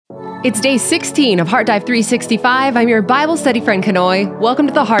It's day 16 of Heart Dive 365. I'm your Bible study friend, Kanoi. Welcome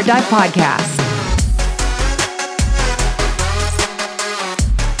to the Heart Dive podcast.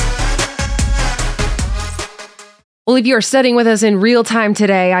 Well, if you are studying with us in real time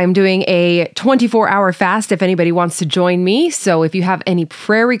today, I'm doing a 24-hour fast if anybody wants to join me. So if you have any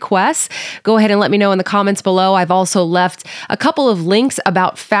prayer requests, go ahead and let me know in the comments below. I've also left a couple of links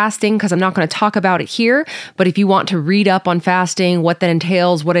about fasting because I'm not going to talk about it here. But if you want to read up on fasting, what that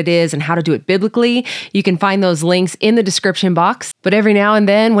entails, what it is, and how to do it biblically, you can find those links in the description box. But every now and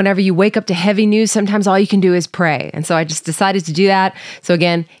then, whenever you wake up to heavy news, sometimes all you can do is pray. And so I just decided to do that. So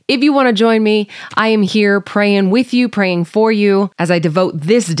again, if you want to join me, I am here praying with you, praying for you as I devote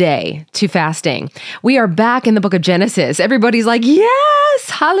this day to fasting. We are back in the book of Genesis. Everybody's like, yes,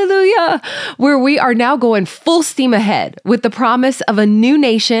 hallelujah, where we are now going full steam ahead with the promise of a new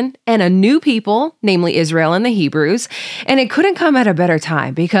nation and a new people, namely Israel and the Hebrews. And it couldn't come at a better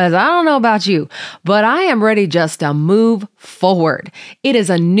time because I don't know about you, but I am ready just to move forward. It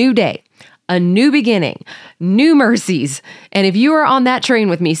is a new day. A new beginning, new mercies. And if you are on that train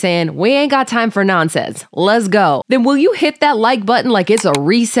with me saying, we ain't got time for nonsense, let's go, then will you hit that like button like it's a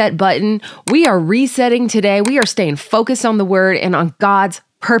reset button? We are resetting today. We are staying focused on the word and on God's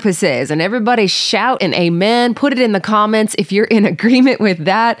purposes. And everybody shout an amen. Put it in the comments if you're in agreement with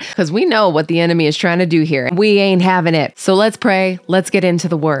that, because we know what the enemy is trying to do here. We ain't having it. So let's pray. Let's get into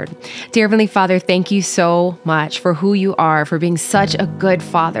the word. Dear Heavenly Father, thank you so much for who you are, for being such a good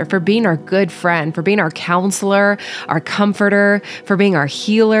father, for being our good friend, for being our counselor, our comforter, for being our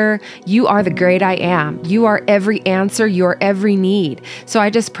healer. You are the great I am. You are every answer. You are every need. So I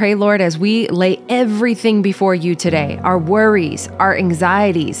just pray, Lord, as we lay everything before you today, our worries, our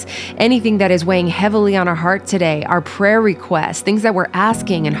anxieties, anything that is weighing heavily on our heart today, our prayer requests, things that we're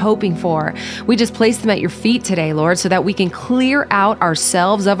asking and hoping for, we just place them at your feet today, Lord, so that we can clear out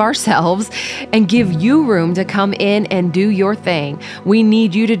ourselves of ourselves and give you room to come in and do your thing. We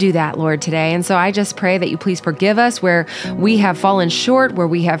need you to do that, Lord, today. And so I just pray that you please forgive us where we have fallen short, where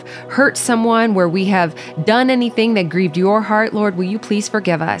we have hurt someone, where we have done anything that grieved your heart, Lord. Will you please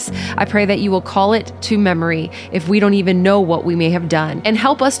forgive us? I pray that you will call it to memory if we don't even know what we may have done, and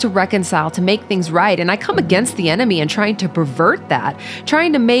help us to reconcile, to make things right. And I come against the enemy and trying to pervert that,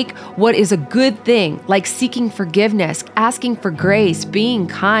 trying to make what is a good thing, like seeking forgiveness, asking for grace, being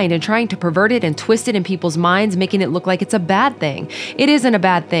kind, and trying to pervert it and twist it in people's minds, making it look like it's a bad thing. It isn't a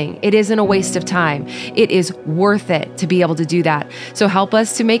bad thing. It isn't a waste of time. It is worth it to be able to do that. So help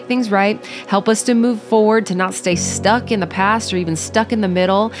us to make things right. Help us to move forward, to not stay stuck in the past or even stuck in the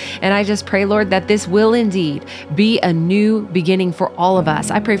middle. And I just pray, Lord, that this will indeed be a new beginning for all of us.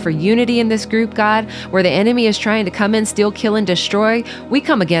 I pray for unity in this group, God, where the enemy is trying to come in, steal, kill, and destroy. We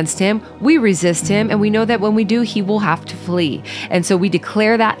come against him, we resist him, and we know that when we do, he will have to flee. And so we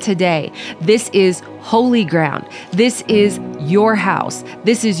declare that today. This is holy ground. This is your house.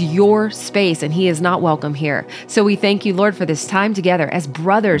 This is your space, and he is not welcome here. So we thank you, Lord, for this time together as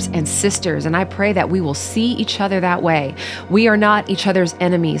brothers and sisters, and I pray that we will see each other that way. We are not each other's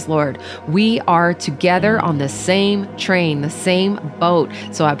enemies, Lord. We are together on the same train, the same boat.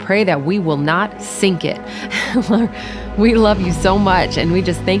 So I pray that we will not sink it. Lord, we love you so much, and we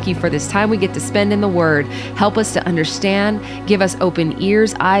just thank you for this time we get to spend in the Word. Help us to understand, give us open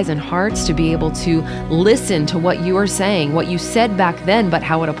ears, eyes, and hearts to be able to listen to what you are saying, what you said back then, but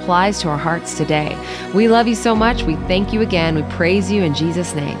how it applies to our hearts today. We love you so much. We thank you again. We praise you in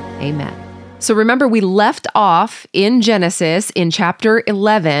Jesus' name. Amen. So remember, we left off in Genesis in chapter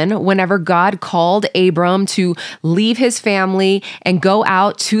 11, whenever God called Abram to leave his family and go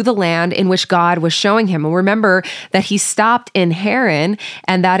out to the land in which God was showing him. And remember that he stopped in Haran,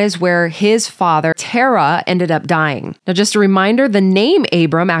 and that is where his father, Terah, ended up dying. Now, just a reminder, the name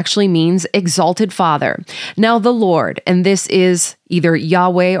Abram actually means exalted father. Now, the Lord, and this is either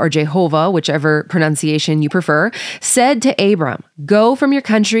Yahweh or Jehovah, whichever pronunciation you prefer, said to Abram, "Go from your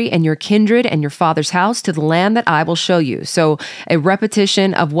country and your kindred and your father's house to the land that I will show you." So a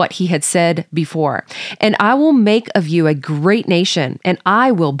repetition of what he had said before. "And I will make of you a great nation, and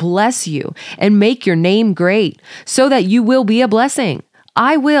I will bless you and make your name great, so that you will be a blessing.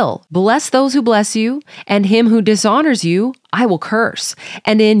 I will bless those who bless you, and him who dishonors you, I will curse.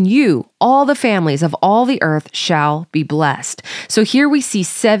 And in you, all the families of all the earth shall be blessed." So here we see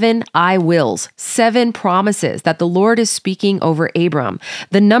 7 I wills, 7 promises that the Lord is speaking over Abram.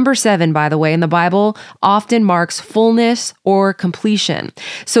 The number 7, by the way, in the Bible often marks fullness or completion.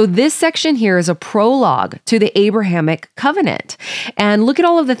 So this section here is a prologue to the Abrahamic covenant. And look at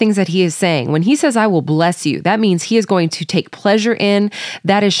all of the things that he is saying. When he says, "I will bless you," that means he is going to take pleasure in.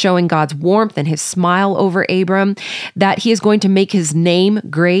 That is showing God's warmth and his smile over Abram. That he is going to make his name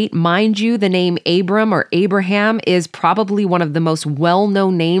great. Mind you, the name Abram or Abraham is probably one of the most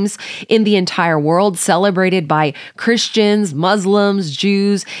well-known names in the entire world, celebrated by Christians, Muslims,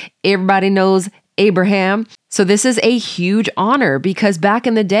 Jews. Everybody knows Abraham. So this is a huge honor because back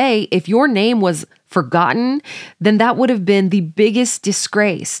in the day, if your name was forgotten, then that would have been the biggest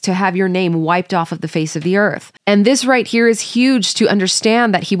disgrace to have your name wiped off of the face of the earth. And this right here is huge to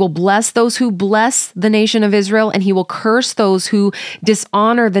understand that he will bless those who bless the nation of Israel and he will curse those who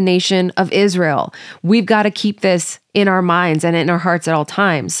dishonor the nation of Israel. We've got to keep this in our minds and in our hearts at all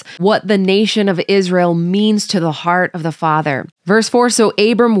times, what the nation of Israel means to the heart of the Father. Verse 4, so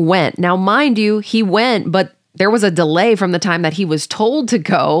Abram went. Now, mind you, he went, but there was a delay from the time that he was told to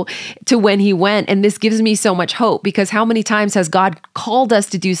go to when he went. And this gives me so much hope because how many times has God called us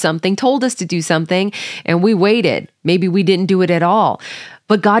to do something, told us to do something, and we waited? Maybe we didn't do it at all.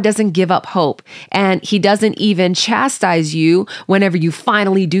 But God doesn't give up hope, and he doesn't even chastise you whenever you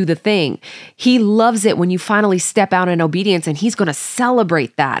finally do the thing. He loves it when you finally step out in obedience, and he's going to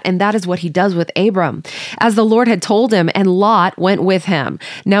celebrate that. And that is what he does with Abram, as the Lord had told him, and Lot went with him.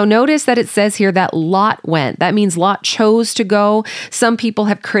 Now notice that it says here that Lot went. That means Lot chose to go. Some people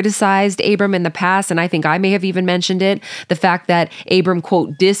have criticized Abram in the past, and I think I may have even mentioned it, the fact that Abram,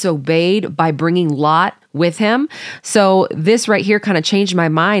 quote, disobeyed by bringing Lot with him. So this right here kind of changed my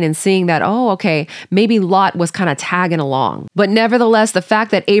mind and seeing that, oh, okay, maybe Lot was kind of tagging along. But nevertheless, the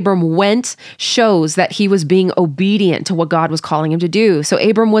fact that Abram went shows that he was being obedient to what God was calling him to do. So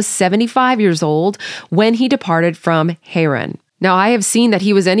Abram was 75 years old when he departed from Haran. Now, I have seen that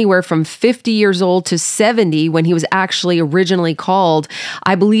he was anywhere from 50 years old to 70 when he was actually originally called.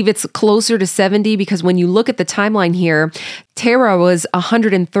 I believe it's closer to 70 because when you look at the timeline here, Terah was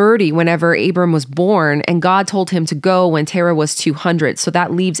 130 whenever Abram was born, and God told him to go when Terah was 200. So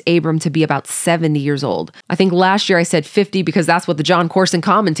that leaves Abram to be about 70 years old. I think last year I said 50 because that's what the John Corson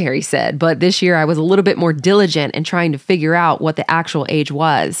commentary said. But this year I was a little bit more diligent in trying to figure out what the actual age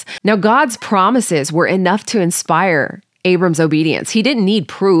was. Now, God's promises were enough to inspire Abram's obedience. He didn't need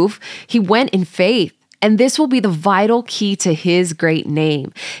proof. He went in faith. And this will be the vital key to his great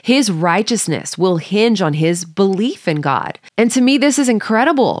name. His righteousness will hinge on his belief in God. And to me, this is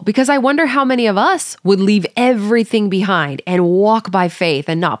incredible because I wonder how many of us would leave everything behind and walk by faith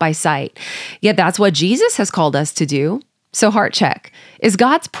and not by sight. Yet that's what Jesus has called us to do. So heart check. Is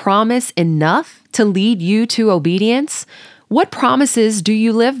God's promise enough to lead you to obedience? What promises do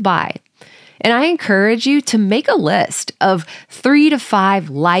you live by? And I encourage you to make a list of 3 to 5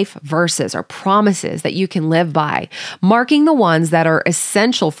 life verses or promises that you can live by, marking the ones that are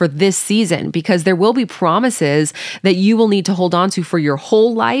essential for this season, because there will be promises that you will need to hold on to for your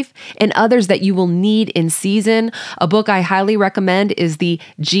whole life and others that you will need in season. A book I highly recommend is the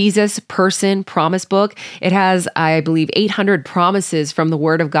Jesus Person Promise Book. It has, I believe, 800 promises from the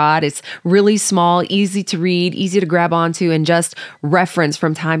Word of God. It's really small, easy to read, easy to grab onto, and just reference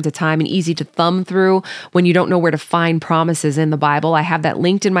from time to time and easy to thumb through when you don't know where to find promises in the Bible. I have that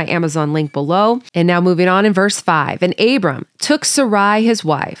linked in my Amazon link below. And now moving on in verse 5. And Abram took Sarai his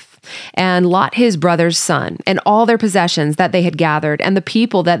wife, and Lot his brother's son, and all their possessions that they had gathered, and the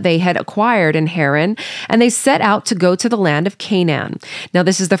people that they had acquired in Haran, and they set out to go to the land of Canaan. Now,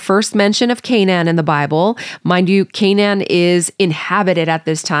 this is the first mention of Canaan in the Bible. Mind you, Canaan is inhabited at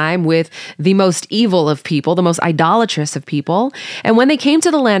this time with the most evil of people, the most idolatrous of people. And when they came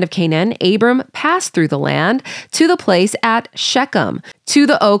to the land of Canaan, Abram passed through the land to the place at Shechem, to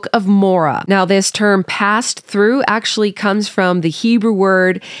the oak of Morah. Now, this term passed through actually comes from the Hebrew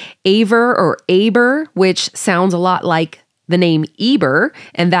word aver or aber, which sounds a lot like the name Eber,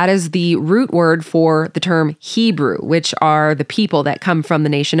 and that is the root word for the term Hebrew, which are the people that come from the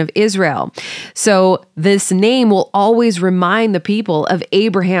nation of Israel. So this name will always remind the people of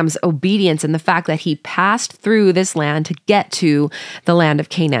Abraham's obedience and the fact that he passed through this land to get to the land of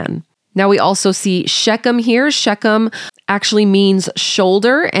Canaan. Now we also see Shechem here. Shechem actually means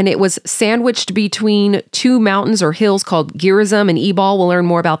shoulder, and it was sandwiched between two mountains or hills called Gerizim and Ebal. We'll learn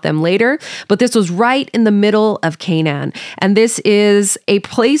more about them later, but this was right in the middle of Canaan. And this is a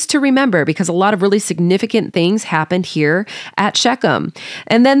place to remember because a lot of really significant things happened here at Shechem.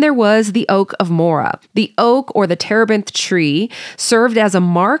 And then there was the oak of Morah. The oak or the terebinth tree served as a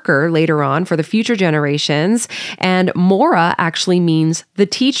marker later on for the future generations, and Morah actually means the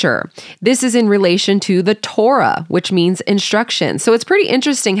teacher. This is in relation to the Torah, which means Aaron's instructions. So it's pretty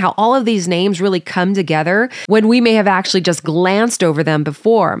interesting how all of these names really come together when we may have actually just glanced over them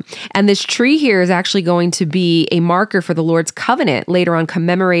before. And this tree here is actually going to be a marker for the Lord's covenant, later on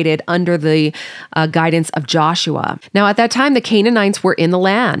commemorated under the guidance of Joshua. Now, at that time, the Canaanites were in the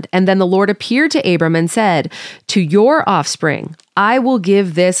land, and then the Lord appeared to Abram and said, "To your offspring, I will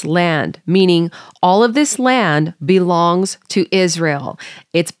give this land," meaning all of this land belongs to Israel.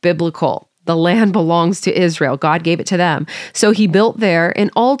 It's biblical. The land belongs to Israel. God gave it to them. So he built there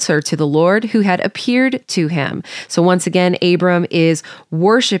an altar to the Lord who had appeared to him. So once again, Abram is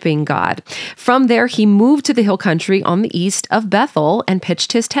worshiping God. From there, he moved to the hill country on the east of Bethel and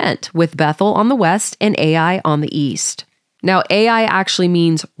pitched his tent, with Bethel on the west and Ai on the east. Now, Ai actually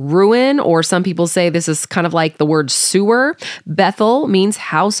means ruin, or some people say this is kind of like the word sewer. Bethel means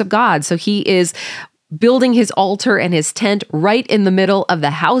house of God. So he is building his altar and his tent right in the middle of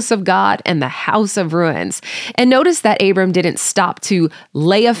the house of God and the house of ruins. And notice that Abram didn't stop to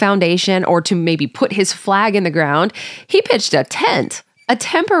lay a foundation or to maybe put his flag in the ground. He pitched a tent, a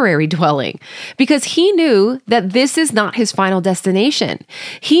temporary dwelling, because he knew that this is not his final destination.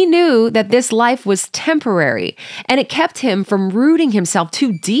 He knew that this life was temporary, and it kept him from rooting himself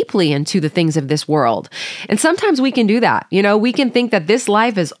too deeply into the things of this world. And sometimes we can do that. We can think that this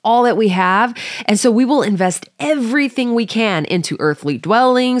life is all that we have, and so we will invest everything we can into earthly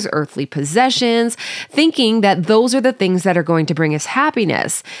dwellings, earthly possessions, thinking that those are the things that are going to bring us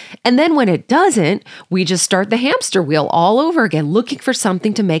happiness. And then when it doesn't, we just start the hamster wheel all over again, looking for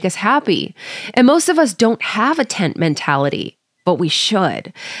something to make us happy. And most of us don't have a tent mentality, but we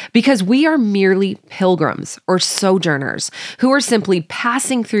should, because we are merely pilgrims or sojourners who are simply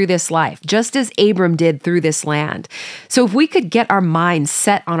passing through this life, just as Abram did through this land. So if we could get our minds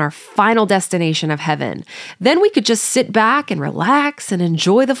set on our final destination of heaven, then we could just sit back and relax and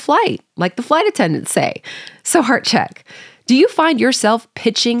enjoy the flight, like the flight attendants say. So heart check. Do you find yourself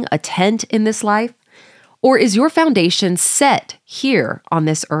pitching a tent in this life? Or is your foundation set here on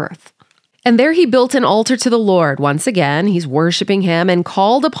this earth? And there he built an altar to the Lord. Once again, he's worshiping him and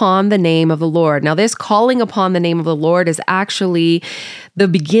called upon the name of the Lord. Now, this calling upon the name of the Lord is actually the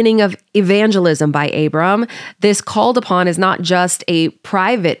beginning of evangelism by Abram. This called upon is not just a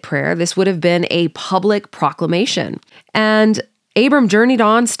private prayer. This would have been a public proclamation. And Abram journeyed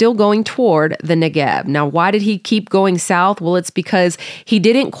on, still going toward the Negev. Now, why did he keep going south? Well, it's because he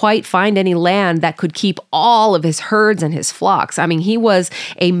didn't quite find any land that could keep all of his herds and his flocks. I mean, he was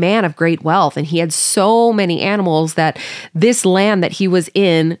a man of great wealth, and he had so many animals that this land that he was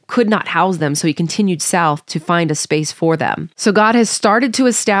in could not house them. So he continued south to find a space for them. So God has started to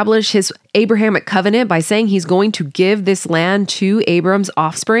establish his Abrahamic covenant by saying he's going to give this land to Abram's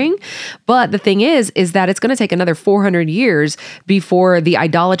offspring. But the thing is that it's going to take another 400 years before the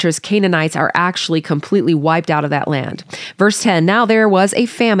idolatrous Canaanites are actually completely wiped out of that land. Verse 10, now there was a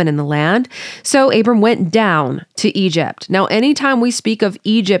famine in the land, so Abram went down to Egypt. Now, anytime we speak of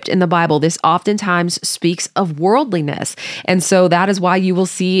Egypt in the Bible, this oftentimes speaks of worldliness. And so that is why you will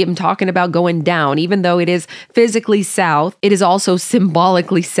see him talking about going down. Even though it is physically south, it is also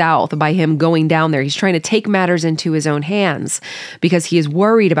symbolically south by him going down there. He's trying to take matters into his own hands because he is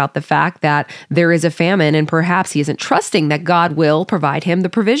worried about the fact that there is a famine, and perhaps he isn't trusting that God will provide him the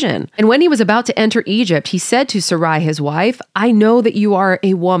provision. And when he was about to enter Egypt, he said to Sarai, his wife, I know that you are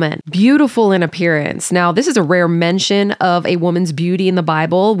a woman, beautiful in appearance. Now, this is a rare mention of a woman's beauty in the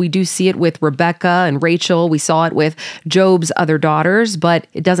Bible. We do see it with Rebecca and Rachel. We saw it with Job's other daughters, but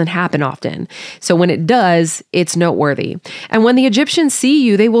it doesn't happen often. So when it does, it's noteworthy. And when the Egyptians see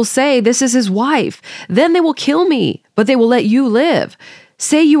you, they will say, this is his wife. Then they will kill me, but they will let you live.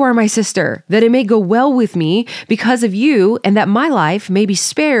 Say you are my sister, that it may go well with me because of you, and that my life may be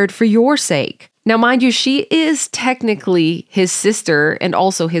spared for your sake. Now, mind you, she is technically his sister and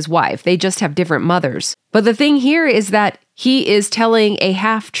also his wife. They just have different mothers. But the thing here is that he is telling a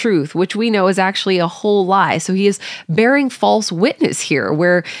half-truth, which we know is actually a whole lie. So he is bearing false witness here,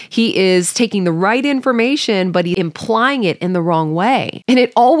 where he is taking the right information, but he's implying it in the wrong way. And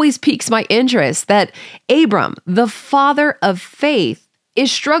it always piques my interest that Abram, the father of faith, is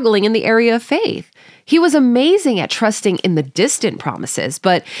struggling in the area of faith. He was amazing at trusting in the distant promises,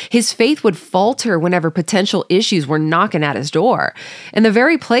 but his faith would falter whenever potential issues were knocking at his door. And the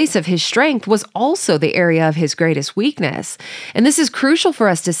very place of his strength was also the area of his greatest weakness. And this is crucial for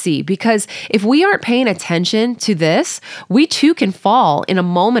us to see, because if we aren't paying attention to this, we too can fall in a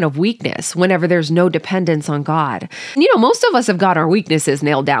moment of weakness whenever there's no dependence on God. And most of us have got our weaknesses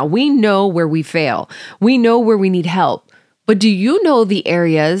nailed down. We know where we fail. We know where we need help. But do you know the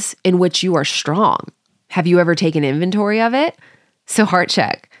areas in which you are strong? Have you ever taken inventory of it? So heart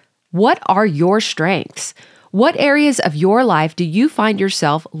check. What are your strengths? What areas of your life do you find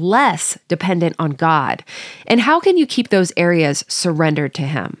yourself less dependent on God? And how can you keep those areas surrendered to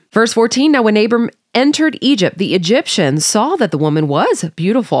Him? Verse 14, now when Abram entered Egypt, the Egyptians saw that the woman was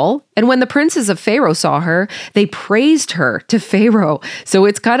beautiful. And when the princes of Pharaoh saw her, they praised her to Pharaoh. So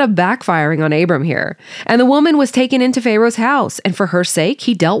it's kind of backfiring on Abram here. And the woman was taken into Pharaoh's house. And for her sake,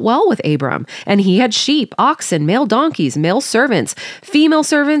 he dealt well with Abram. And he had sheep, oxen, male donkeys, male servants,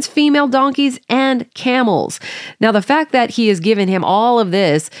 female donkeys, and camels. Now, the fact that he has given him all of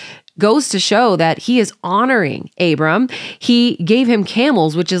this goes to show that he is honoring Abram. He gave him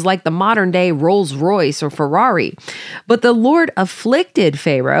camels, which is like the modern day Rolls Royce or Ferrari. But the Lord afflicted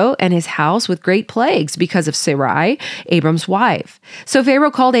Pharaoh and his house with great plagues because of Sarai, Abram's wife. So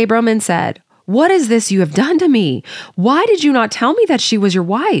Pharaoh called Abram and said, "What is this you have done to me? Why did you not tell me that she was your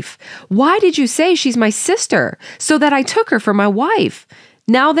wife? Why did you say she's my sister, so that I took her for my wife?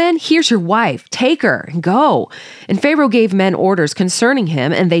 Now then, here's your wife. Take her and go." And Pharaoh gave men orders concerning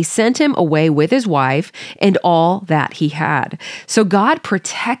him, and they sent him away with his wife and all that he had. So God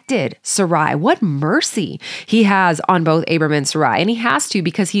protected Sarai. What mercy he has on both Abram and Sarai. And he has to,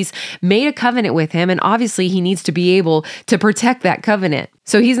 because he's made a covenant with him, and obviously he needs to be able to protect that covenant.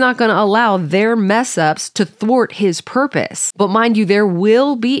 So he's not going to allow their mess ups to thwart his purpose. But mind you, there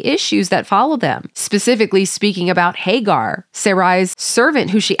will be issues that follow them. Specifically speaking about Hagar, Sarai's servant,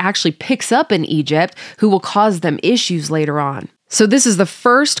 who she actually picks up in Egypt, who will cause them issues later on. So this is the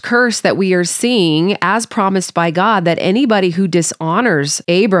first curse that we are seeing as promised by God, that anybody who dishonors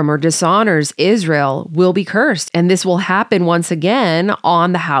Abram or dishonors Israel will be cursed. And this will happen once again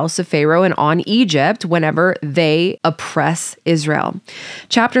on the house of Pharaoh and on Egypt whenever they oppress Israel.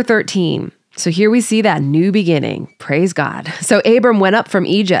 Chapter 13. So here we see that new beginning. Praise God. So Abram went up from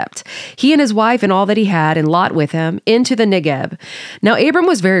Egypt, he and his wife and all that he had, and Lot with him, into the Negeb. Now Abram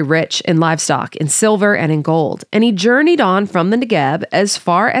was very rich in livestock, in silver, and in gold. And he journeyed on from the Negeb as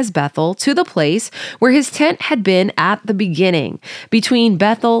far as Bethel, to the place where his tent had been at the beginning, between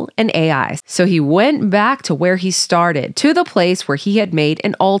Bethel and Ai. So he went back to where he started, to the place where he had made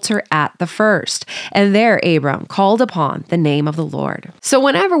an altar at the first. And there Abram called upon the name of the Lord. So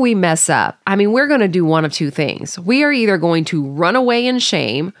whenever we mess up, we're going to do one of two things. We are either going to run away in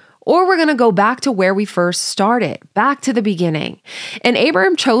shame, or we're going to go back to where we first started, back to the beginning. And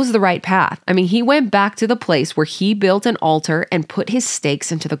Abram chose the right path. He went back to the place where he built an altar and put his stakes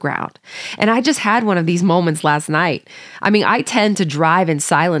into the ground. And I just had one of these moments last night. I tend to drive in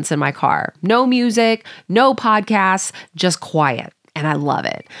silence in my car. No music, no podcasts, just quiet. And I love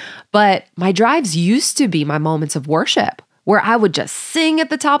it. But my drives used to be my moments of worship, where I would just sing at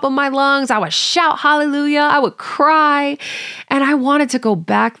the top of my lungs. I would shout hallelujah. I would cry. And I wanted to go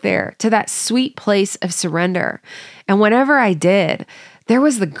back there to that sweet place of surrender. And whenever I did, there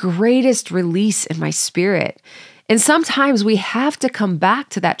was the greatest release in my spirit. And sometimes we have to come back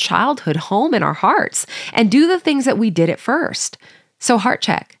to that childhood home in our hearts and do the things that we did at first. So heart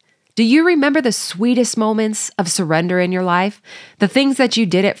check. Do you remember the sweetest moments of surrender in your life? The things that you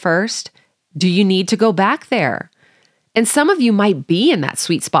did at first? Do you need to go back there? And some of you might be in that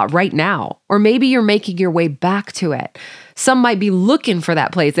sweet spot right now, or maybe you're making your way back to it. Some might be looking for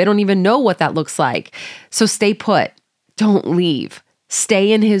that place. They don't even know what that looks like. So stay put. Don't leave.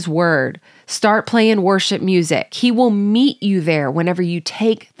 Stay in His Word. Start playing worship music. He will meet you there whenever you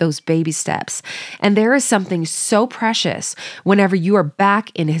take those baby steps. And there is something so precious whenever you are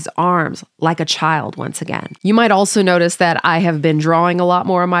back in His arms like a child once again. You might also notice that I have been drawing a lot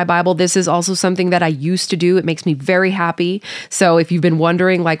more in my Bible. This is also something that I used to do. It makes me very happy. So if you've been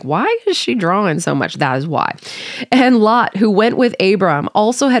wondering, why is she drawing so much? That is why. And Lot, who went with Abram,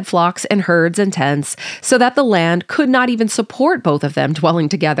 also had flocks and herds and tents, so that the land could not even support both of them dwelling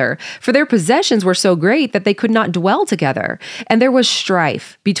together, for their possessions were so great that they could not dwell together. And there was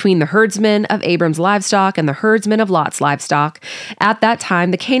strife between the herdsmen of Abram's livestock and the herdsmen of Lot's livestock. At that time,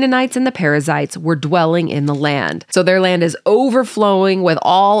 the Canaanites and the Perizzites were dwelling in the land. So their land is overflowing with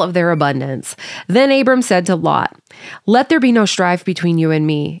all of their abundance. Then Abram said to Lot, "Let there be no strife between you and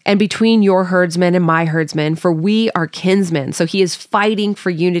me, and between your herdsmen and my herdsmen, for we are kinsmen." So he is fighting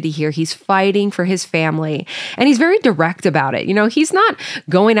for unity here. He's fighting for his family. And he's very direct about it. He's not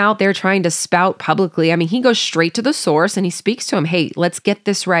going out there trying to spout publicly. He goes straight to the source and he speaks to him. Hey, let's get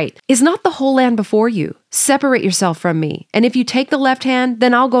this right. Is not the whole land before you? Separate yourself from me. And if you take the left hand,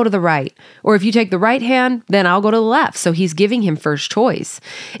 then I'll go to the right. Or if you take the right hand, then I'll go to the left. So he's giving him first choice.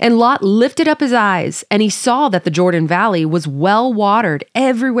 And Lot lifted up his eyes, and he saw that the Jordan Valley was well watered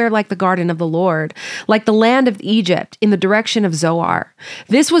everywhere like the garden of the Lord, like the land of Egypt in the direction of Zoar.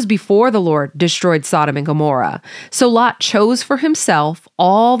 This was before the Lord destroyed Sodom and Gomorrah. So Lot chose for himself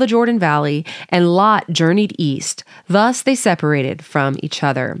all the Jordan Valley, and Lot journeyed east. Thus they separated from each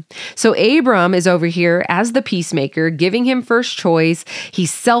other. So Abram is over here as the peacemaker, giving him first choice.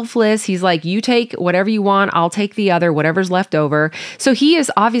 He's selfless. He's like, you take whatever you want, I'll take the other, whatever's left over. So he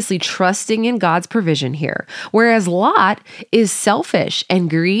is obviously trusting in God's provision here. Whereas Lot is selfish and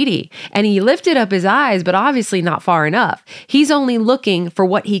greedy, and he lifted up his eyes, but obviously not far enough. He's only looking for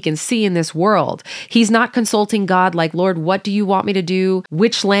what he can see in this world. He's not consulting God like, Lord, what do you want me to do?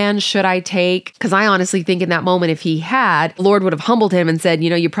 Which land should I take? Because I honestly think in that moment, if he had, the Lord would have humbled him and said,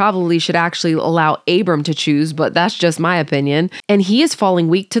 you probably should actually allow Abram to choose, but that's just my opinion. And he is falling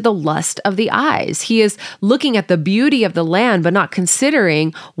weak to the lust of the eyes. He is looking at the beauty of the land, but not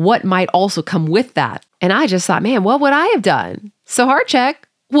considering what might also come with that. And I just thought, man, what would I have done? So heart check.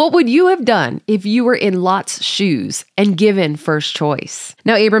 What would you have done if you were in Lot's shoes and given first choice?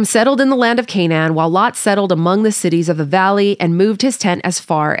 Now, Abram settled in the land of Canaan, while Lot settled among the cities of the valley and moved his tent as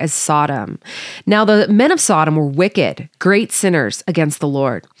far as Sodom. Now, the men of Sodom were wicked, great sinners against the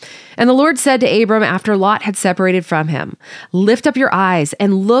Lord. And the Lord said to Abram after Lot had separated from him, lift up your eyes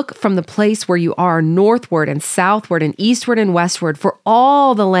and look from the place where you are northward and southward and eastward and westward, for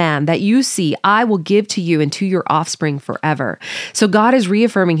all the land that you see I will give to you and to your offspring forever. So God is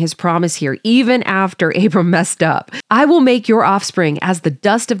reaffirming his promise here, even after Abram messed up. I will make your offspring as the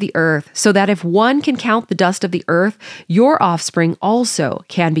dust of the earth, so that if one can count the dust of the earth, your offspring also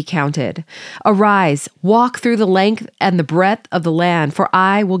can be counted. Arise, walk through the length and the breadth of the land, for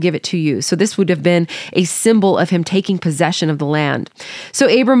I will give it to you. So this would have been a symbol of him taking possession of the land. So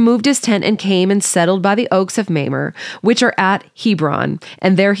Abram moved his tent and came and settled by the oaks of Mamre, which are at Hebron,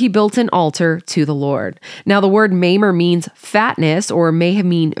 and there he built an altar to the Lord. Now the word Mamre means fatness, or may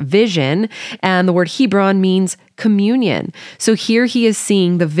mean vision, and the word Hebron means communion. So here he is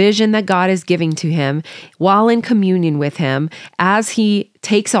seeing the vision that God is giving to him while in communion with him as he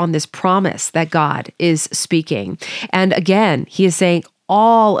takes on this promise that God is speaking. And again, he is saying,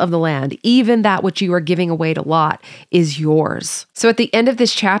 all of the land, even that which you are giving away to Lot, is yours. So at the end of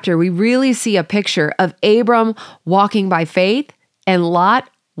this chapter, we really see a picture of Abram walking by faith and Lot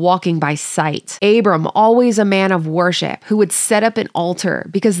walking by sight. Abram, always a man of worship, who would set up an altar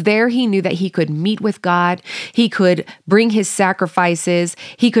because there he knew that he could meet with God, he could bring his sacrifices,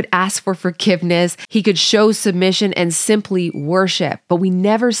 he could ask for forgiveness, he could show submission and simply worship. But we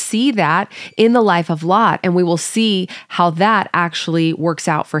never see that in the life of Lot, and we will see how that actually works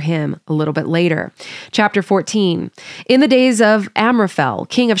out for him a little bit later. Chapter 14. In the days of Amraphel,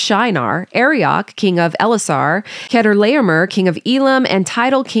 king of Shinar, Arioch, king of Elasar, Chedorlaomer, king of Elam, and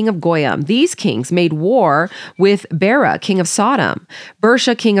Tidal, king of Goyim. These kings made war with Bera, king of Sodom,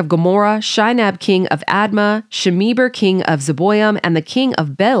 Bersha, king of Gomorrah, Shinab, king of Admah, Shemeber, king of Zeboim, and the king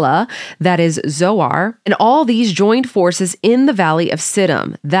of Bela, that is Zoar. And all these joined forces in the valley of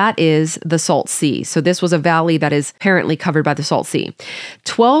Siddim, that is the Salt Sea. So this was a valley that is apparently covered by the Salt Sea.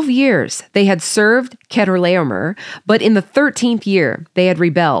 12 years they had served Chedorlaomer, but in the 13th year they had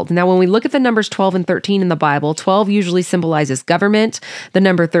rebelled. Now, when we look at the numbers 12 and 13 in the Bible, 12 usually symbolizes government.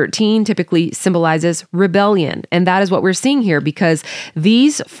 The number 13 typically symbolizes rebellion. And that is what we're seeing here, because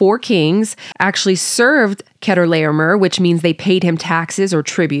these four kings actually served Chedorlaomer, which means they paid him taxes or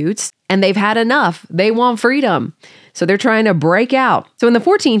tributes, and they've had enough. They want freedom. So they're trying to break out. So in the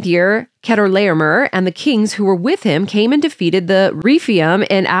 14th year, Chedorlaomer and the kings who were with him came and defeated the Rephaim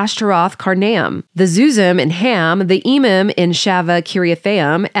in Ashtaroth Karnaim, the Zuzim in Ham, the Emim in Shava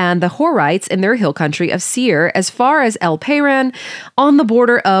Kiriathaim, and the Horites in their hill country of Seir, as far as El Paran on the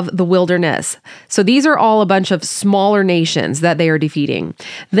border of the wilderness. So these are all a bunch of smaller nations that they are defeating.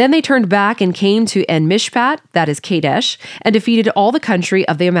 Then they turned back and came to En Mishpat, that is Kadesh, and defeated all the country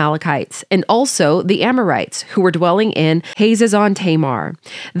of the Amalekites, and also the Amorites, who were dwelling in Hazazon Tamar.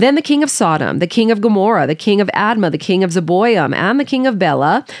 Then the king of Sodom, the king of Gomorrah, the king of Admah, the king of Zeboim, and the king of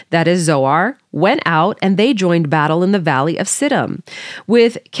Bela, that is Zoar, went out, and they joined battle in the valley of Siddim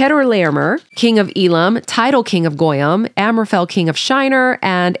with Chedorlaomer, king of Elam, Tidal, king of Goyim, Amraphel, king of Shinar,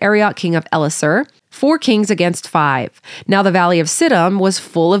 and Arioch, king of Elasar. 4 kings against 5. Now the valley of Siddim was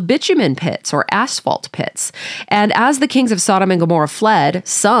full of bitumen pits or asphalt pits. And as the kings of Sodom and Gomorrah fled,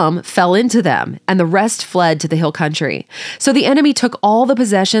 some fell into them, and the rest fled to the hill country. So the enemy took all the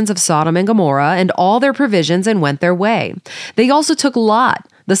possessions of Sodom and Gomorrah and all their provisions and went their way. They also took Lot,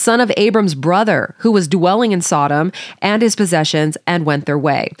 the son of Abram's brother, who was dwelling in Sodom, and his possessions, and went their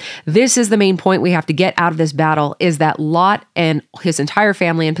way. This is the main point we have to get out of this battle, is that Lot and his entire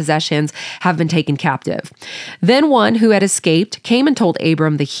family and possessions have been taken captive. Then one who had escaped came and told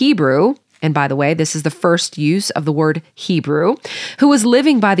Abram the Hebrew, and by the way, this is the first use of the word Hebrew, who was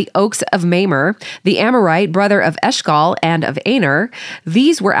living by the oaks of Mamre, the Amorite, brother of Eshcol and of Aner.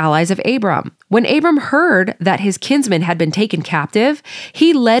 These were allies of Abram. When Abram heard that his kinsmen had been taken captive,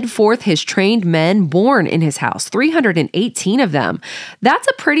 he led forth his trained men born in his house, 318 of them. That's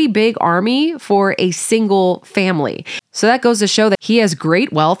a pretty big army for a single family. So that goes to show that he has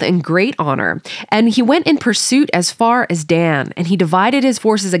great wealth and great honor. And he went in pursuit as far as Dan, and he divided his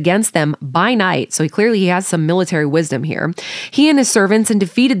forces against them by night. So he has some military wisdom here. He and his servants and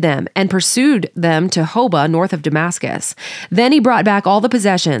defeated them and pursued them to Hobah, north of Damascus. Then he brought back all the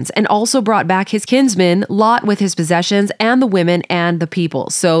possessions and also brought back his kinsman Lot with his possessions and the women and the people.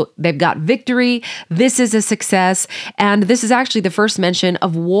 So they've got victory. This is a success. And this is actually the first mention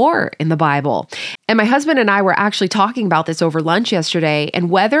of war in the Bible. And my husband and I were actually talking about this over lunch yesterday, and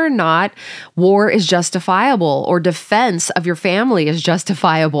whether or not war is justifiable or defense of your family is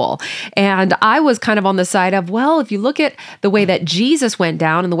justifiable. And I was kind of on the side of, well, if you look at the way that Jesus went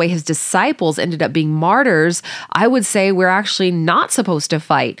down and the way his disciples ended up being martyrs, I would say we're actually not supposed to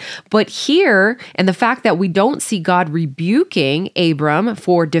fight. But here, and the fact that we don't see God rebuking Abram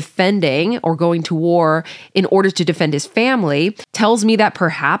for defending or going to war in order to defend his family, tells me that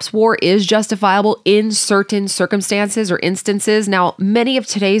perhaps war is justifiable in certain circumstances or instances. Now, many of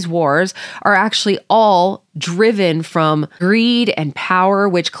today's wars are actually all driven from greed and power,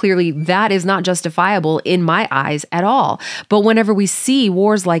 which clearly that is not justifiable in my eyes at all. But whenever we see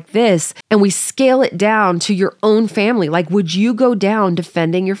wars like this and we scale it down to your own family, like, would you go down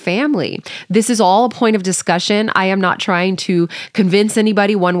defending your family? This is all a point of discussion. I am not trying to convince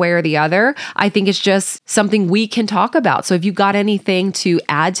anybody one way or the other. I think it's just something we can talk about. So if you got anything to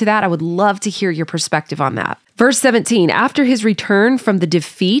add to that, I would love to hear your perspective on that. Verse 17, after his return from the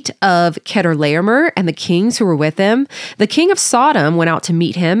defeat of Chedorlaomer and the kings who were with him, the king of Sodom went out to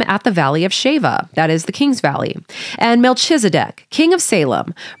meet him at the valley of Shaveh, that is the king's valley. And Melchizedek, king of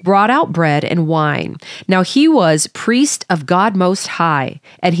Salem, brought out bread and wine. Now he was priest of God Most High,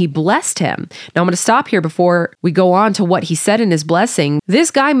 and he blessed him. Now I'm going to stop here before we go on to what he said in his blessing.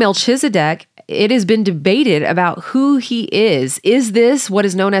 This guy Melchizedek, it has been debated about who he is. Is this what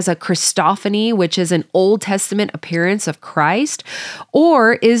is known as a Christophany, which is an Old Testament appearance of Christ?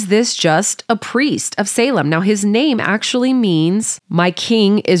 Or is this just a priest of Salem? Now, his name actually means my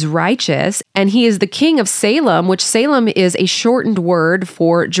king is righteous, and he is the king of Salem, which Salem is a shortened word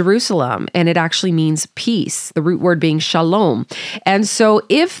for Jerusalem, and it actually means peace, the root word being shalom. And so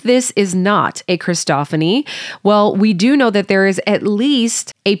if this is not a Christophany, well, we do know that there is at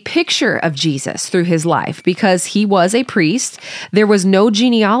least a picture of Jesus through his life, because he was a priest. There was no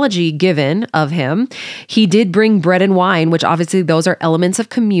genealogy given of him. He did bring bread and wine, which obviously those are elements of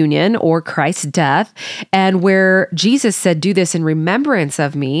communion or Christ's death. And where Jesus said, do this in remembrance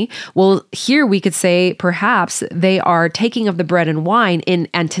of me, well, here we could say perhaps they are taking of the bread and wine in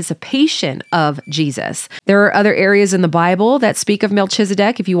anticipation of Jesus. There are other areas in the Bible that speak of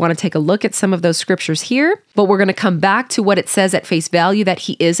Melchizedek if you want to take a look at some of those scriptures here, but we're going to come back to what it says at face value, that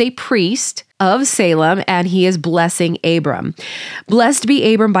he is a priest of Salem, and he is blessing Abram. Blessed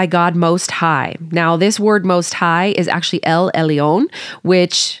be Abram by God Most High. Now, this word Most High is actually El Elyon,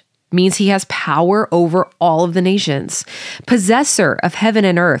 which means he has power over all of the nations. Possessor of heaven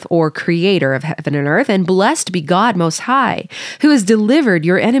and earth, or creator of heaven and earth, and blessed be God Most High, who has delivered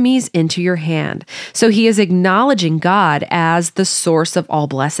your enemies into your hand. So he is acknowledging God as the source of all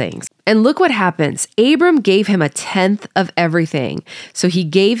blessings. And look what happens. Abram gave him 1/10 of everything. So he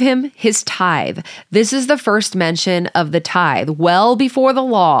gave him his tithe. This is the first mention of the tithe. Well before the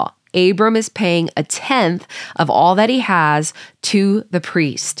law, Abram is paying 1/10 of all that he has to the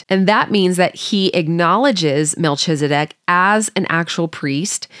priest. And that means that he acknowledges Melchizedek as an actual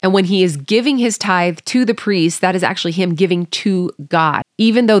priest. And when he is giving his tithe to the priest, that is actually him giving to God.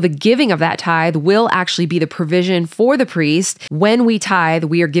 Even though the giving of that tithe will actually be the provision for the priest, when we tithe,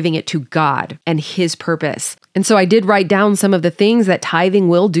 we are giving it to God and his purpose. And so I did write down some of the things that tithing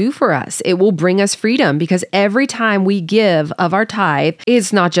will do for us. It will bring us freedom, because every time we give of our tithe,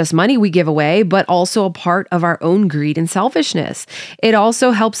 it's not just money we give away, but also a part of our own greed and selfishness. faithfulness. It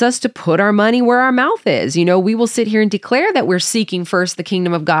also helps us to put our money where our mouth is. We will sit here and declare that we're seeking first the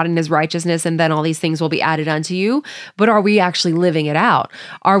kingdom of God and his righteousness, and then all these things will be added unto you. But are we actually living it out?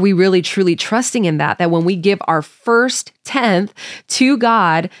 Are we really truly trusting in that when we give our first tenth to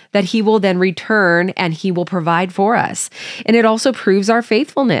God, that he will then return and he will provide for us? And it also proves our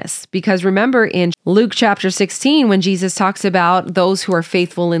faithfulness, because remember in Luke chapter 16, when Jesus talks about those who are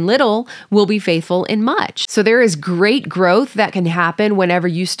faithful in little will be faithful in much. So there is great growth that can happen whenever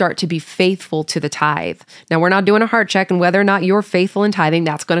you start to be faithful to the tithe. Now, we're not doing a heart check, and whether or not you're faithful in tithing,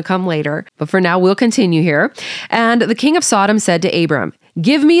 that's going to come later. But for now, we'll continue here. And the king of Sodom said to Abram,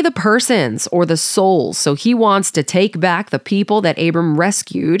 "Give me the persons or the souls." So he wants to take back the people that Abram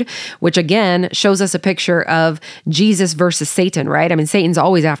rescued, which again shows us a picture of Jesus versus Satan, right? I mean, Satan's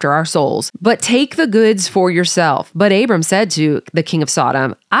always after our souls. "But take the goods for yourself." But Abram said to the king of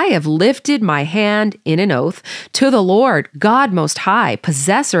Sodom, "I have lifted my hand in an oath to the Lord, God Most High,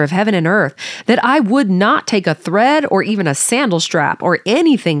 possessor of heaven and earth, that I would not take a thread or even a sandal strap or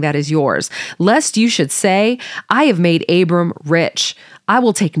anything that is yours, lest you should say, I have made Abram rich. I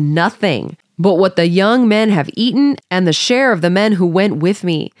will take nothing but what the young men have eaten and the share of the men who went with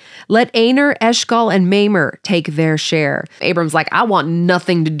me. Let Aner, Eshcol, and Mamre take their share." Abram's like, I want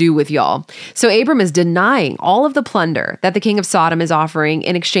nothing to do with y'all. So Abram is denying all of the plunder that the king of Sodom is offering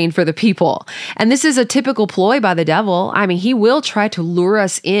in exchange for the people. And this is a typical ploy by the devil. I mean, he will try to lure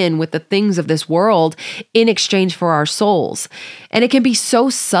us in with the things of this world in exchange for our souls. And it can be so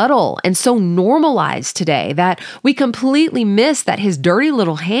subtle and so normalized today that we completely miss that his dirty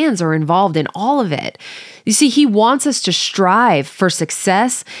little hands are involved in all of it. You see, he wants us to strive for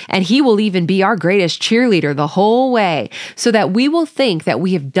success, and he will even be our greatest cheerleader the whole way, so that we will think that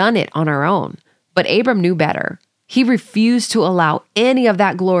we have done it on our own. But Abram knew better. He refused to allow any of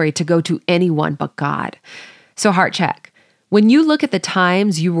that glory to go to anyone but God. So heart check. When you look at the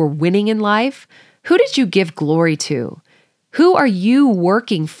times you were winning in life, who did you give glory to? Who are you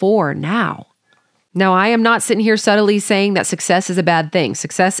working for now? Now, I am not sitting here subtly saying that success is a bad thing.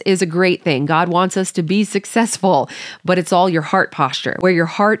 Success is a great thing. God wants us to be successful, but it's all your heart posture, where your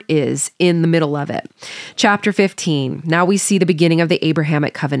heart is in the middle of it. Chapter 15. Now we see the beginning of the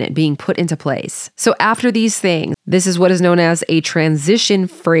Abrahamic covenant being put into place. So after these things, this is what is known as a transition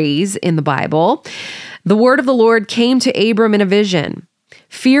phrase in the Bible. The word of the Lord came to Abram in a vision.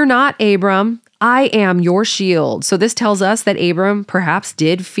 "Fear not, Abram. I am your shield." So this tells us that Abram perhaps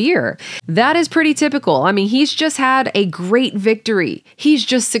did fear. That is pretty typical. I mean, he's just had a great victory. He's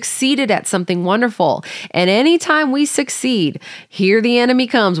just succeeded at something wonderful. And anytime we succeed, here the enemy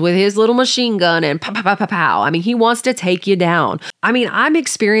comes with his little machine gun and pow, pow, pow, pow, pow. I mean, he wants to take you down. I mean, I'm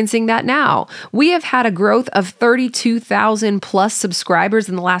experiencing that now. We have had a growth of 32,000 plus subscribers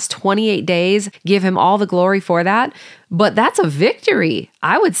in the last 28 days. Give him all the glory for that. But that's a victory,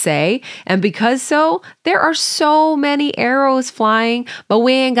 I would say. And because so, there are so many arrows flying, but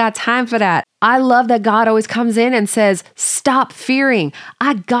we ain't got time for that. I love that God always comes in and says, stop fearing.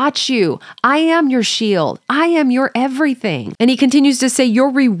 I got you. I am your shield. I am your everything. And he continues to say, your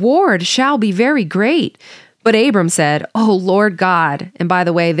reward shall be very great. But Abram said, "Oh, Lord God." And by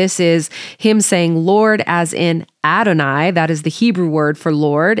the way, this is him saying Lord as in Adonai, that is the Hebrew word for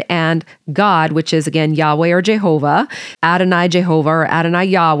Lord, and God, which is again Yahweh or Jehovah. Adonai Jehovah or Adonai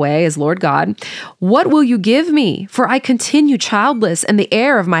Yahweh is Lord God. "What will you give me? For I continue childless, and the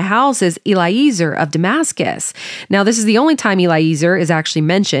heir of my house is Eliezer of Damascus." Now, this is the only time Eliezer is actually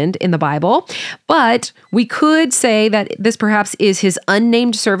mentioned in the Bible, but we could say that this perhaps is his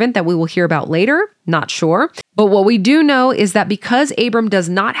unnamed servant that we will hear about later. Not sure. But what we do know is that because Abram does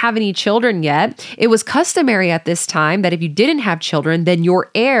not have any children yet, it was customary at this time that if you didn't have children, then your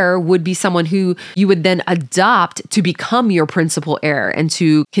heir would be someone who you would then adopt to become your principal heir and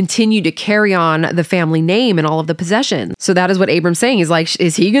to continue to carry on the family name and all of the possessions. So that is what Abram's saying. He's like,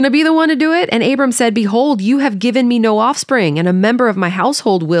 is he going to be the one to do it? And Abram said, "Behold, you have given me no offspring, and a member of my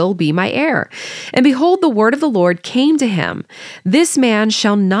household will be my heir." And behold, the word of the Lord came to him. "This man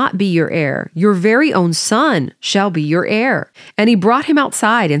shall not be your heir. Your very own son shall be your heir." And he brought him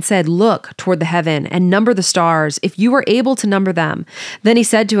outside and said, "Look toward the heaven and number the stars, if you are able to number them." Then he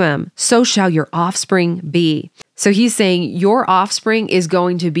said to him, "So shall your offspring be." So he's saying your offspring is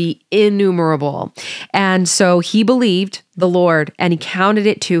going to be innumerable. And so he believed the Lord and he counted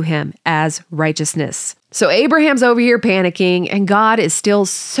it to him as righteousness. So Abraham's over here panicking, and God is still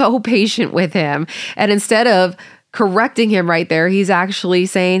so patient with him. And instead of correcting him right there, he's actually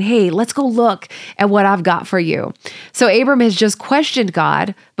saying, "Hey, let's go look at what I've got for you." So Abram has just questioned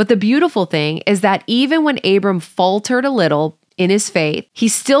God, but the beautiful thing is that even when Abram faltered a little in his faith, he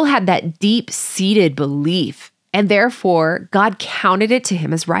still had that deep-seated belief And therefore, God counted it to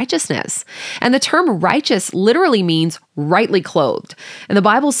him as righteousness. And the term righteous literally means rightly clothed. And the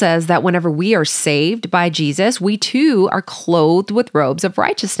Bible says that whenever we are saved by Jesus, we too are clothed with robes of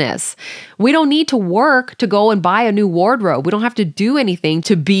righteousness. We don't need to work to go and buy a new wardrobe. We don't have to do anything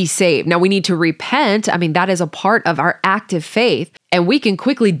to be saved. Now, we need to repent. I mean, that is a part of our active faith. And we can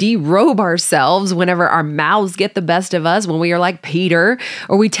quickly derobe ourselves whenever our mouths get the best of us, when we are like Peter,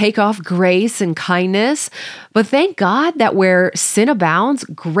 or we take off grace and kindness. But thank God that where sin abounds,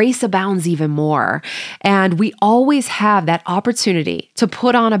 grace abounds even more. And we always have that opportunity to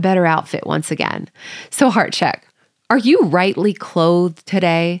put on a better outfit once again. So heart check. Are you rightly clothed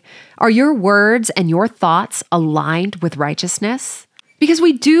today? Are your words and your thoughts aligned with righteousness? Because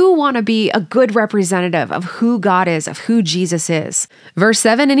we do want to be a good representative of who God is, of who Jesus is. Verse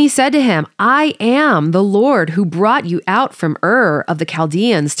 7, and he said to him, I am the Lord who brought you out from Ur of the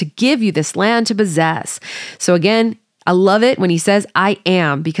Chaldeans to give you this land to possess. So again, I love it when he says, I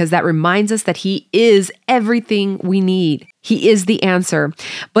am, because that reminds us that he is everything we need. He is the answer.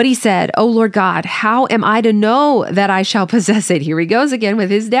 But he said, O Lord God, how am I to know that I shall possess it? Here he goes again with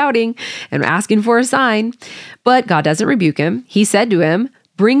his doubting and asking for a sign. But God doesn't rebuke him. He said to him,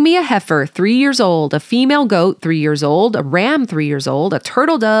 bring me a heifer 3 years old, a female goat 3 years old, a ram 3 years old, a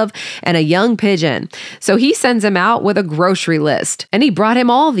turtle dove, and a young pigeon. So he sends him out with a grocery list. And he brought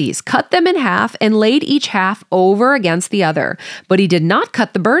him all these, cut them in half, and laid each half over against the other. But he did not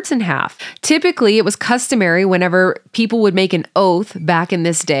cut the birds in half. Typically, it was customary whenever people would make an oath back in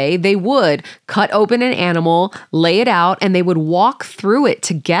this day, they would cut open an animal, lay it out, and they would walk through it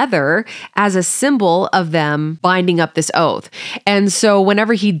together as a symbol of them binding up this oath. And so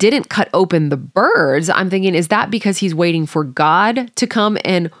whenever he didn't cut open the birds, I'm thinking, is that because he's waiting for God to come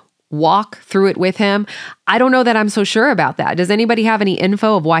and walk through it with him? I don't know that I'm so sure about that. Does anybody have any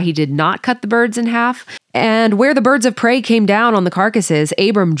info of why he did not cut the birds in half? And where the birds of prey came down on the carcasses,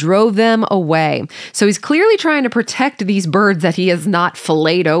 Abram drove them away. So he's clearly trying to protect these birds that he has not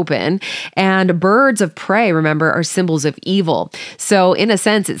filleted open. And birds of prey, remember, are symbols of evil. So in a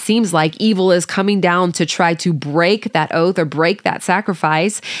sense, it seems like evil is coming down to try to break that oath or break that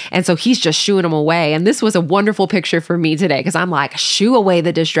sacrifice. And so he's just shooing them away. And this was a wonderful picture for me today, because I'm like, shoo away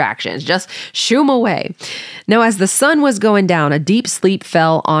the distractions, just shoo them away. Now, as the sun was going down, a deep sleep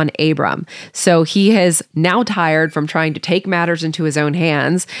fell on Abram. So he has now tired from trying to take matters into his own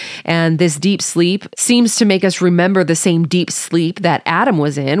hands. And this deep sleep seems to make us remember the same deep sleep that Adam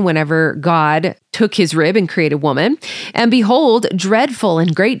was in whenever God took his rib and created woman. And behold, dreadful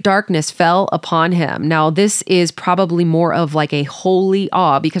and great darkness fell upon him. Now, this is probably more of like a holy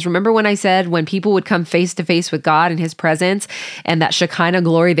awe, because remember when I said when people would come face to face with God in his presence and that Shekinah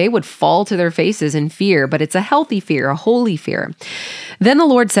glory, they would fall to their faces in fear, but it's a healthy fear, a holy fear. Then the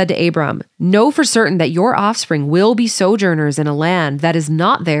Lord said to Abram, know for certain that your offspring will be sojourners in a land that is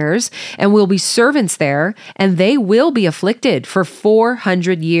not theirs, and will be servants there, and they will be afflicted for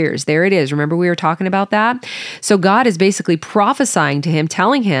 400 years. There it is. Remember, we were talking about that? So God is basically prophesying to him,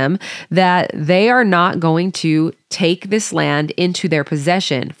 telling him that they are not going to take this land into their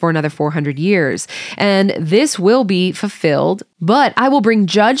possession for another 400 years. And this will be fulfilled, but I will bring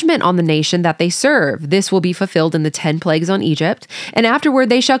judgment on the nation that they serve. This will be fulfilled in the 10 plagues on Egypt. And afterward,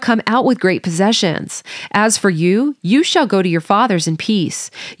 they shall come out with great possessions. As for you, you shall go to your fathers in peace.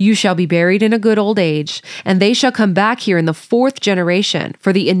 You shall be buried in a good old age, and they shall come back here in the 4th generation,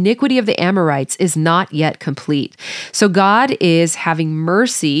 for the iniquity of the Amorites is not yet complete. So God is having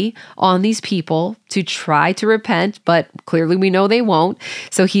mercy on these people to try to repent, but clearly we know they won't.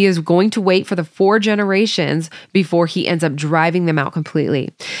 So he is going to wait for the 4 generations before he ends up driving them out completely.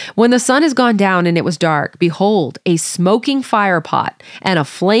 When the sun has gone down and it was dark, behold, a smoking fire pot and a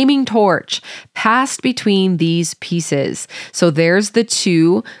flaming torch passed between these pieces. So there's the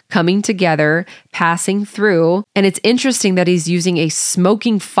two coming together, passing through. And it's interesting that he's using a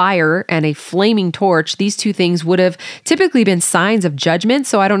smoking fire and a flaming torch. These two things would have typically been signs of judgment.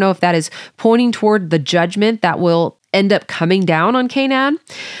 So I don't know if that is pointing toward the judgment that will end up coming down on Canaan.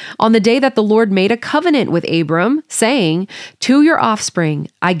 On the day that the Lord made a covenant with Abram, saying, to your offspring,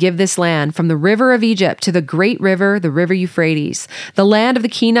 I give this land from the river of Egypt to the great river, the river Euphrates, the land of the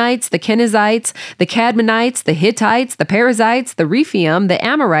Kenites, the Kenizzites, the Cadmonites, the Hittites, the Perizzites, the Rephaim, the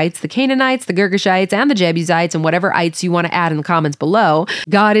Amorites, the Canaanites, the Girgashites, and the Jebusites, and whatever ites you want to add in the comments below.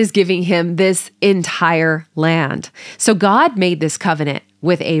 God is giving him this entire land. So God made this covenant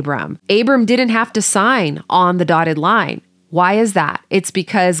with Abram. Abram didn't have to sign on the dotted line. Why is that? It's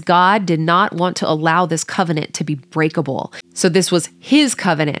because God did not want to allow this covenant to be breakable. So this was his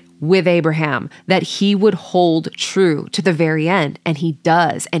covenant with Abraham that he would hold true to the very end. And he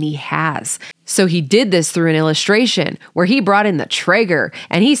does, and he has. So he did this through an illustration where he brought in the Traeger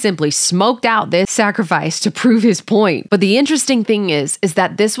and he simply smoked out this sacrifice to prove his point. But the interesting thing is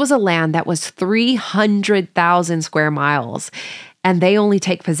that this was a land that was 300,000 square miles, and they only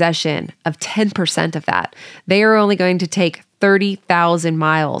take possession of 10% of that. They are only going to take 30,000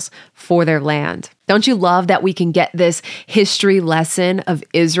 miles for their land. Don't you love that we can get this history lesson of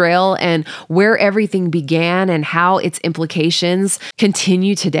Israel and where everything began and how its implications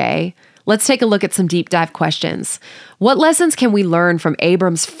continue today? Let's take a look at some deep dive questions. What lessons can we learn from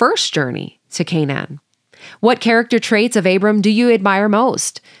Abram's first journey to Canaan? What character traits of Abram do you admire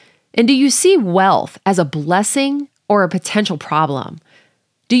most? And do you see wealth as a blessing or a potential problem?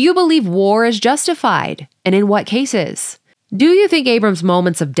 Do you believe war is justified? And in what cases? Do you think Abram's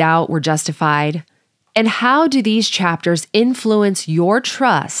moments of doubt were justified? And how do these chapters influence your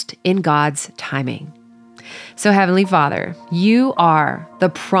trust in God's timing? So, Heavenly Father, you are the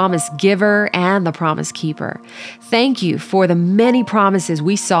promise giver and the promise keeper. Thank you for the many promises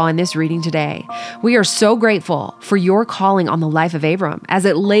we saw in this reading today. We are so grateful for your calling on the life of Abram as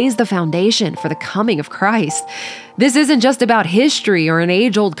it lays the foundation for the coming of Christ. This isn't just about history or an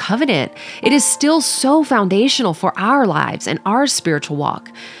age-old covenant. It is still so foundational for our lives and our spiritual walk.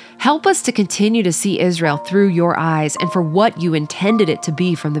 Help us to continue to see Israel through your eyes and for what you intended it to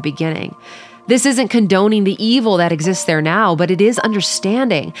be from the beginning. This isn't condoning the evil that exists there now, but it is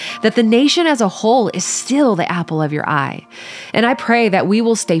understanding that the nation as a whole is still the apple of your eye. And I pray that we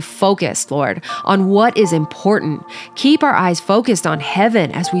will stay focused, Lord, on what is important. Keep our eyes focused on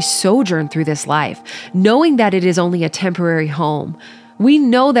heaven as we sojourn through this life, knowing that it is only a temporary home. We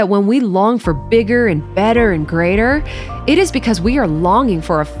know that when we long for bigger and better and greater, it is because we are longing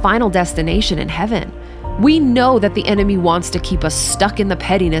for a final destination in heaven. We know that the enemy wants to keep us stuck in the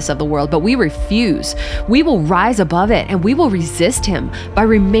pettiness of the world, but we refuse. We will rise above it and we will resist him by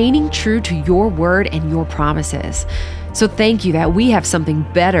remaining true to your word and your promises. So thank you that we have something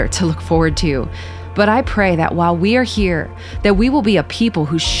better to look forward to. But I pray that while we are here, that we will be a people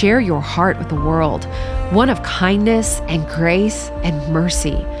who share your heart with the world, one of kindness and grace and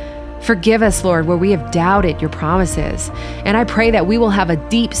mercy. Forgive us, Lord, where we have doubted your promises. And I pray that we will have a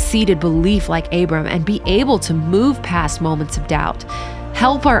deep-seated belief like Abram and be able to move past moments of doubt.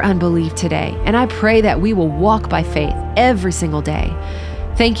 Help our unbelief today, and I pray that we will walk by faith every single day.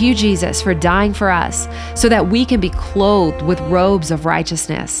 Thank you, Jesus, for dying for us so that we can be clothed with robes of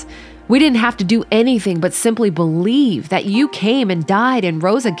righteousness. We didn't have to do anything but simply believe that you came and died and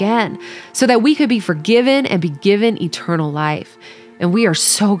rose again so that we could be forgiven and be given eternal life. And we are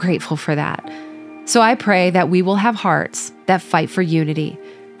so grateful for that. So I pray that we will have hearts that fight for unity.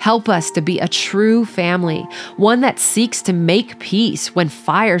 Help us to be a true family, one that seeks to make peace when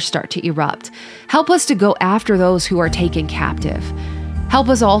fires start to erupt. Help us to go after those who are taken captive. Help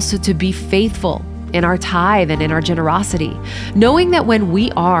us also to be faithful in our tithe and in our generosity, knowing that when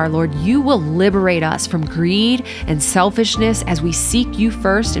we are, Lord, you will liberate us from greed and selfishness as we seek you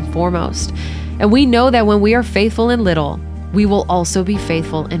first and foremost. And we know that when we are faithful in little, we will also be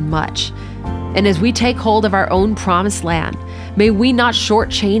faithful in much. And as we take hold of our own promised land, may we not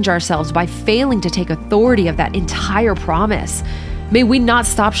shortchange ourselves by failing to take authority of that entire promise. May we not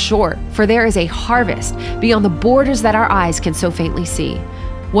stop short, for there is a harvest beyond the borders that our eyes can so faintly see.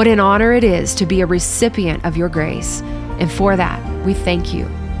 What an honor it is to be a recipient of your grace. And for that, we thank you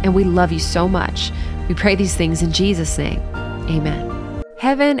and we love you so much. We pray these things in Jesus' name. Amen.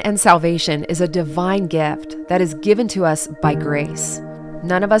 Heaven and salvation is a divine gift that is given to us by grace.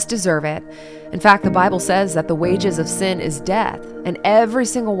 None of us deserve it. In fact, the Bible says that the wages of sin is death, and every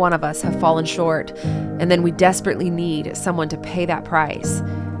single one of us have fallen short, and then we desperately need someone to pay that price.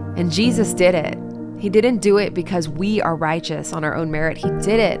 And Jesus did it. He didn't do it because we are righteous on our own merit. He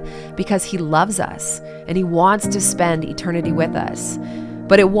did it because he loves us, and he wants to spend eternity with us.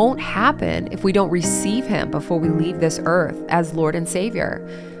 But it won't happen if we don't receive him before we leave this earth as Lord and Savior.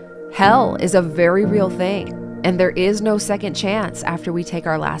 Hell is a very real thing, and there is no second chance after we take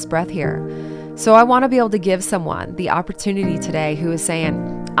our last breath here. So I want to be able to give someone the opportunity today who is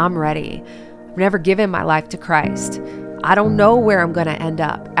saying, I'm ready. I've never given my life to Christ. I don't know where I'm going to end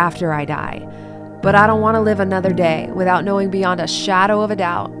up after I die, but I don't want to live another day without knowing beyond a shadow of a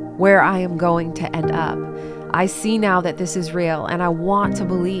doubt where I am going to end up. I see now that this is real and I want to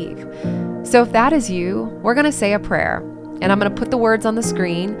believe. So if that is you, we're going to say a prayer, and I'm going to put the words on the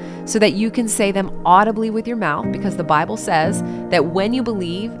screen so that you can say them audibly with your mouth, because the Bible says that when you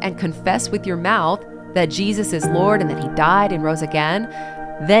believe and confess with your mouth that Jesus is Lord and that he died and rose again,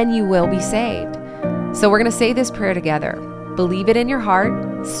 then you will be saved. So we're going to say this prayer together. Believe it in your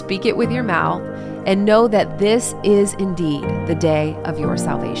heart speak it with your mouth, and know that this is indeed the day of your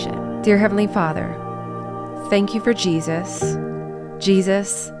salvation. Dear Heavenly Father, thank you for Jesus.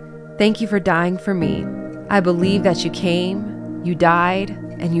 Jesus, thank you for dying for me. I believe that you came, you died,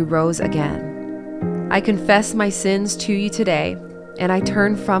 and you rose again. I confess my sins to you today, and I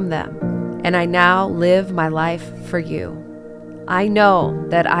turn from them, and I now live my life for you. I know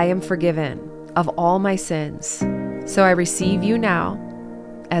that I am forgiven of all my sins, so I receive you now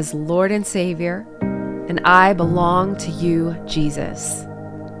as Lord and Savior, and I belong to you, Jesus.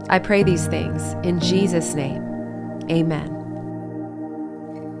 I pray these things in Jesus' name. Amen.